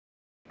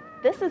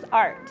This is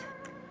art.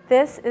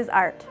 This is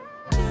art.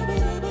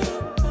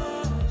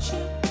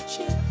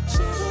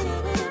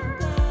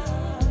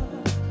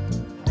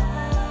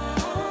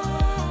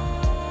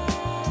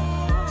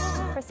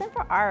 Percent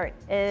for Art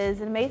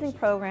is an amazing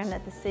program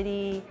that the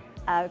city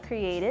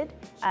created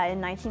in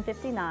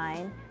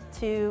 1959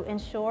 to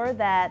ensure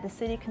that the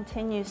city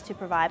continues to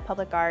provide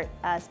public art,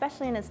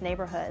 especially in its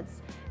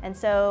neighborhoods. And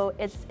so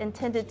it's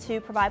intended to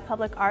provide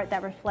public art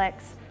that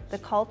reflects the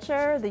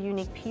culture, the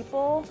unique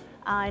people,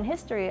 and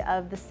history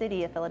of the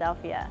city of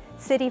Philadelphia.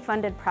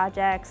 City-funded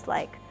projects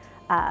like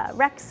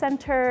rec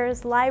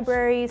centers,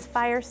 libraries,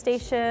 fire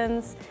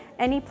stations,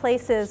 any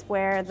places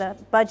where the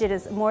budget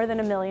is more than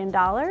 $1 million,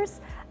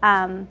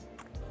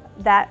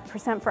 that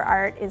Percent for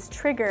Art is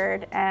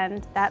triggered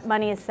and that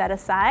money is set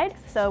aside.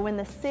 So when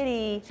the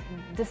city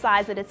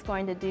decides that it's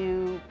going to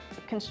do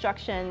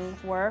construction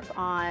work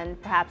on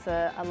perhaps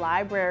a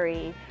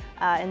library,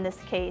 in this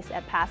case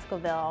at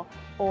Paschalville,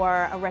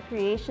 or a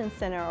recreation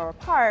center or a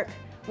park,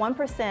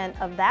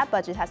 1% of that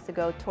budget has to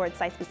go towards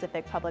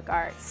site-specific public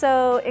art.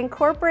 So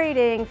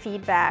incorporating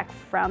feedback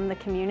from the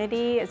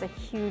community is a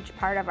huge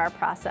part of our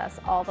process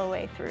all the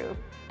way through.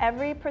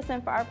 Every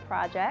Percent for Art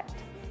project,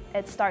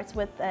 it starts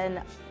with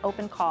an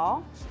open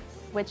call,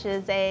 which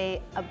is a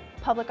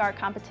public art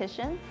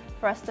competition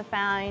for us to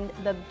find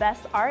the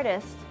best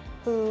artists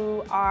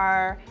who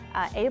are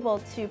able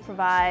to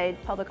provide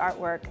public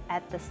artwork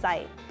at the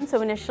site. And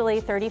so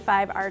initially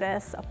 35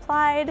 artists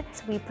applied.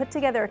 So we put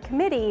together a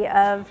committee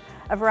of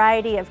a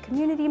variety of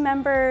community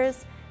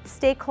members,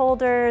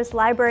 stakeholders,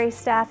 library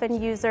staff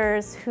and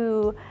users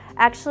who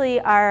actually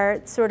are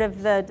sort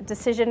of the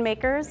decision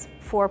makers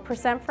for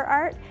Percent for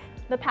Art.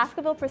 The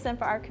Paschalville Percent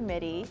for Art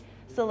Committee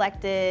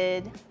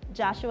selected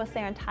Joshua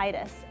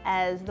Sarentitis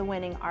as the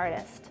winning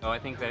artist. So I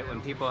think that when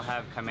people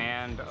have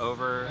command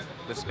over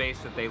the space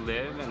that they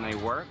live and they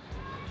work,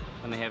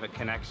 when they have a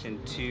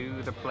connection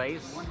to the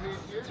place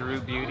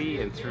through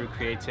beauty and through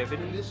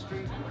creativity,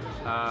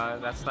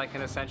 that's like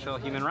an essential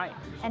human right.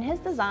 And his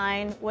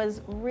design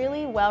was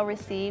really well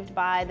received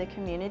by the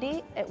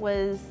community. It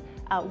was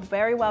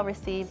very well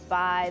received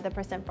by the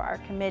Percent for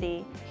Art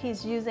Committee.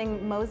 He's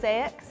using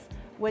mosaics,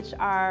 which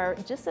are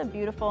just a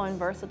beautiful and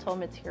versatile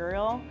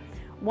material.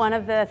 One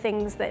of the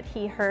things that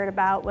he heard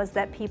about was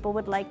that people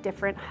would like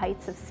different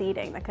heights of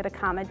seating that could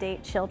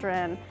accommodate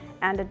children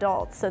and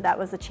adults, so that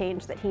was a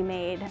change that he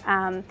made.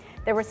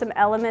 There were some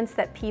elements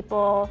that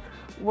people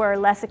were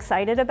less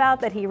excited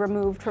about that he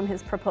removed from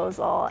his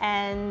proposal.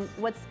 And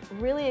what's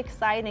really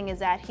exciting is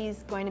that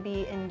he's going to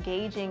be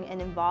engaging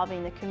and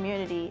involving the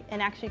community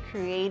and actually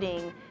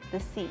creating the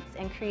seats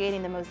and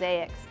creating the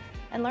mosaics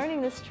and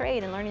learning this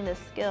trade and learning this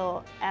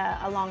skill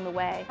along the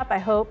way. I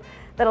hope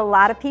that a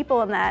lot of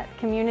people in that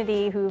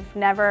community who've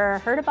never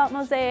heard about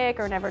mosaic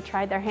or never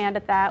tried their hand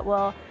at that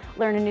will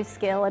learn a new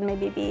skill and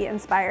maybe be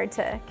inspired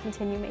to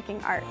continue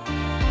making art.